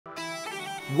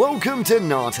Welcome to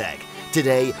Nartech.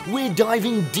 Today, we're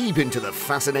diving deep into the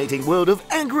fascinating world of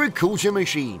agriculture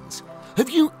machines. Have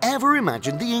you ever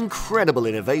imagined the incredible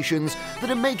innovations that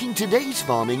are making today's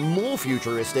farming more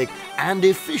futuristic and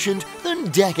efficient than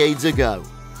decades ago?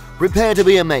 Prepare to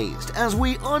be amazed as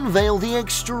we unveil the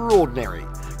extraordinary.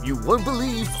 You won't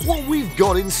believe what we've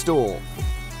got in store.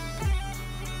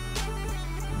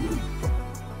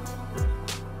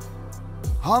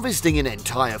 Harvesting an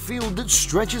entire field that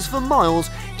stretches for miles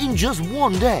in just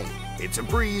one day. It's a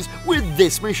breeze with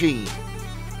this machine.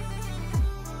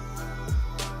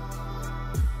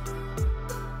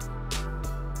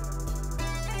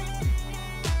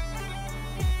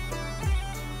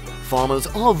 Farmers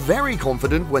are very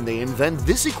confident when they invent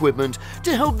this equipment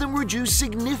to help them reduce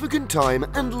significant time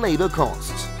and labor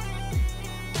costs.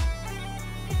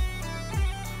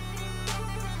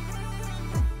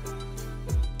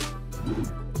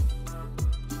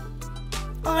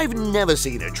 I've never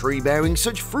seen a tree bearing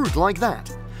such fruit like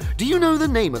that. Do you know the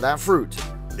name of that fruit?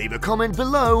 Leave a comment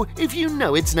below if you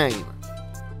know its name.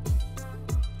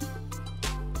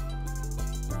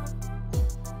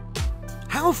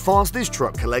 How fast this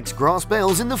truck collects grass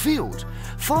bales in the field.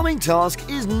 Farming task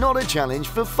is not a challenge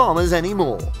for farmers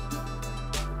anymore.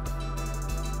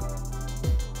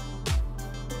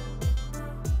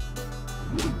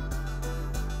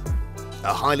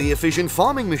 A highly efficient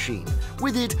farming machine.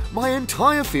 With it, my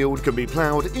entire field can be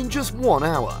plowed in just 1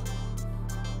 hour.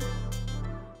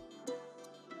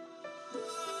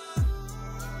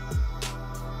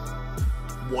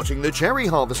 Watching the cherry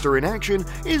harvester in action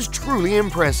is truly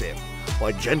impressive.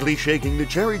 By gently shaking the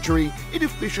cherry tree, it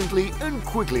efficiently and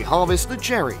quickly harvests the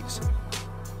cherries.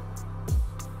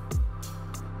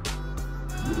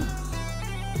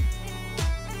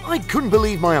 I couldn't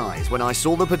believe my eyes when I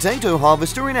saw the potato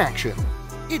harvester in action.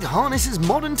 It harnesses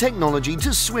modern technology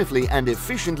to swiftly and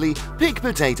efficiently pick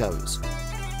potatoes.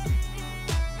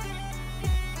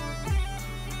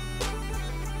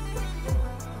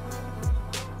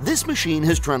 This machine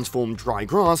has transformed dry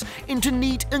grass into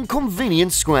neat and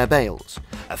convenient square bales,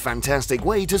 a fantastic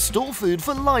way to store food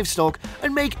for livestock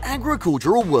and make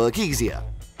agricultural work easier.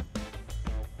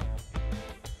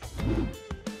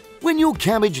 When your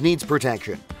cabbage needs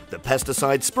protection, the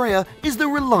pesticide sprayer is the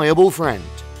reliable friend.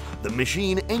 The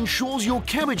machine ensures your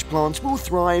cabbage plants will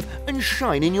thrive and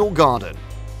shine in your garden.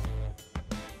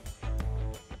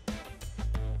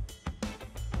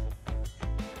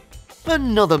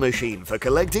 Another machine for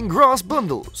collecting grass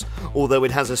bundles. Although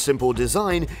it has a simple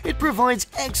design, it provides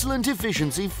excellent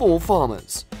efficiency for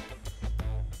farmers.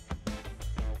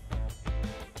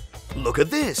 Look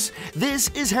at this! This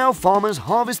is how farmers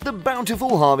harvest the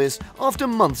bountiful harvest after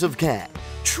months of care.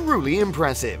 Truly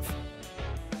impressive.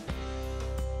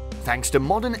 Thanks to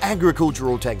modern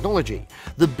agricultural technology,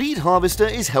 the beet harvester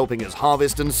is helping us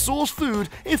harvest and source food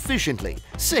efficiently,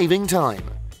 saving time.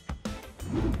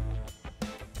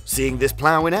 Seeing this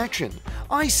plow in action,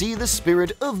 I see the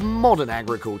spirit of modern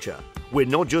agriculture. We're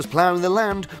not just plowing the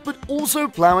land, but also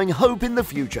plowing hope in the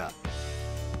future.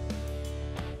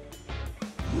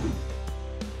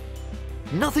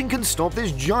 Nothing can stop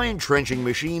this giant trenching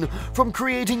machine from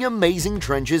creating amazing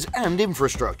trenches and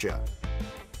infrastructure.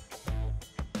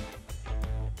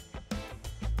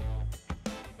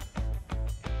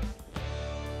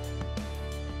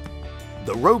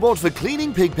 The robot for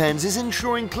cleaning pig pens is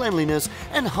ensuring cleanliness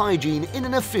and hygiene in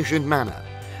an efficient manner.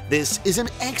 This is an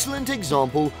excellent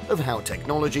example of how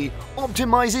technology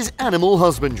optimizes animal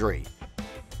husbandry.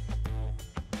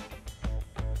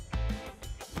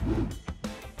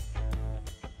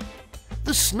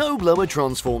 The snowblower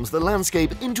transforms the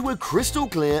landscape into a crystal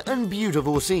clear and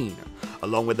beautiful scene.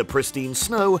 Along with the pristine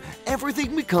snow,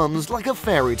 everything becomes like a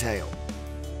fairy tale.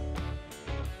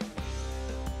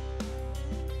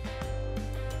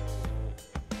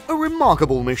 A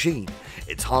remarkable machine.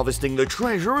 It's harvesting the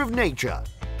treasure of nature.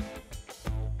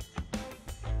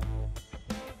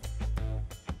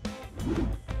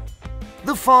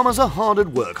 The farmers are hard at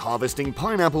work harvesting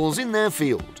pineapples in their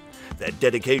field. Their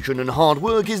dedication and hard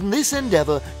work in this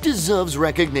endeavor deserves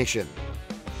recognition.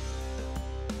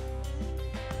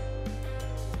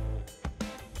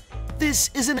 This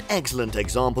is an excellent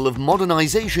example of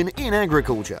modernization in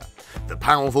agriculture. The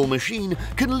powerful machine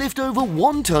can lift over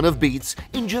 1 ton of beets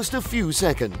in just a few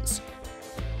seconds.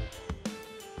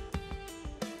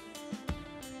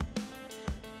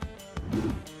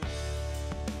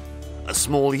 A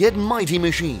small yet mighty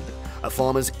machine, a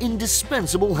farmer's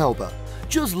indispensable helper.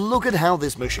 Just look at how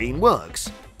this machine works.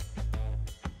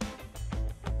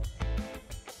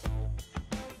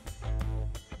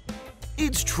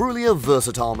 It's truly a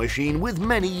versatile machine with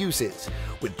many uses.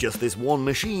 With just this one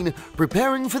machine,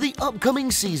 preparing for the upcoming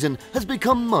season has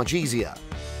become much easier.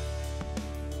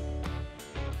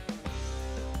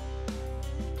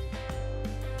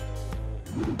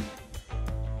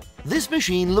 This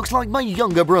machine looks like my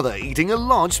younger brother eating a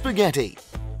large spaghetti.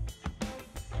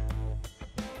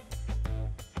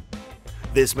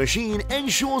 This machine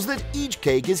ensures that each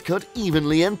cake is cut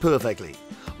evenly and perfectly.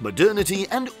 Modernity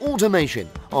and automation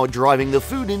are driving the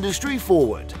food industry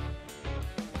forward.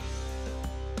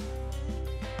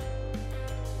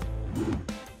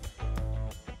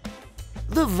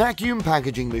 The vacuum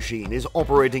packaging machine is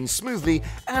operating smoothly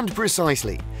and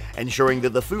precisely, ensuring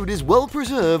that the food is well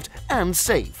preserved and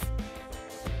safe.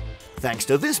 Thanks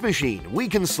to this machine, we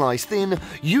can slice thin,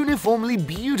 uniformly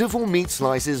beautiful meat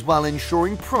slices while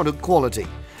ensuring product quality,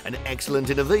 an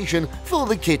excellent innovation for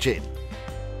the kitchen.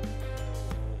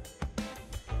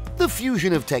 The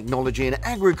fusion of technology and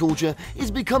agriculture is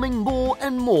becoming more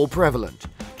and more prevalent.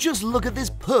 Just look at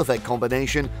this perfect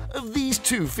combination of these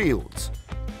two fields.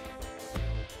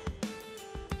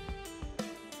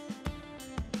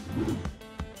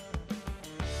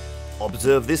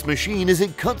 Observe this machine as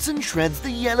it cuts and shreds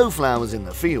the yellow flowers in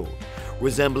the field,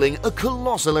 resembling a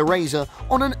colossal eraser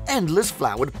on an endless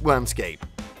flowered landscape.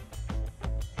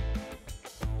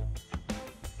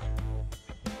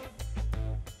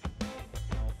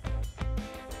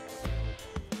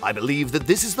 I believe that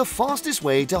this is the fastest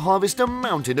way to harvest a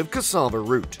mountain of cassava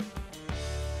root.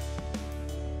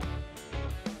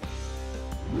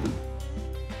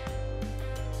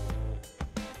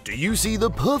 Do you see the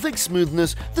perfect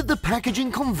smoothness that the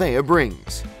packaging conveyor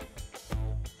brings?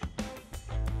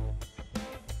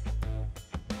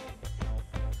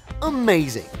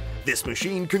 Amazing! This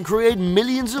machine can create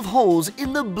millions of holes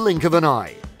in the blink of an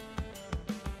eye.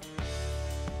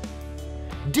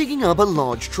 Digging up a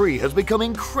large tree has become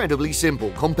incredibly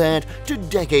simple compared to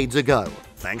decades ago,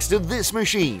 thanks to this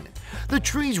machine. The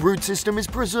tree's root system is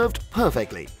preserved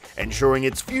perfectly, ensuring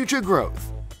its future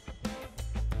growth.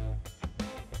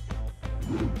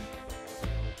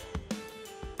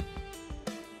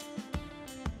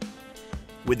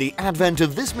 With the advent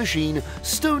of this machine,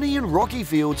 stony and rocky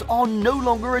fields are no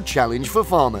longer a challenge for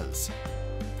farmers.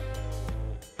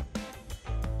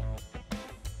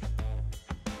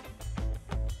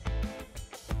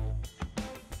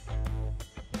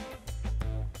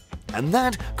 And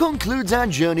that concludes our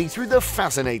journey through the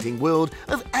fascinating world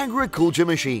of agriculture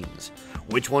machines.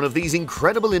 Which one of these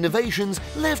incredible innovations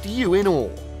left you in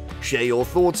awe? Share your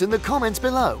thoughts in the comments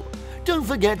below. Don't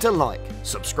forget to like,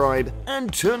 subscribe,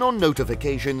 and turn on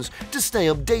notifications to stay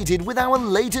updated with our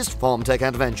latest farm tech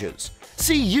adventures.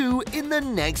 See you in the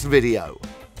next video.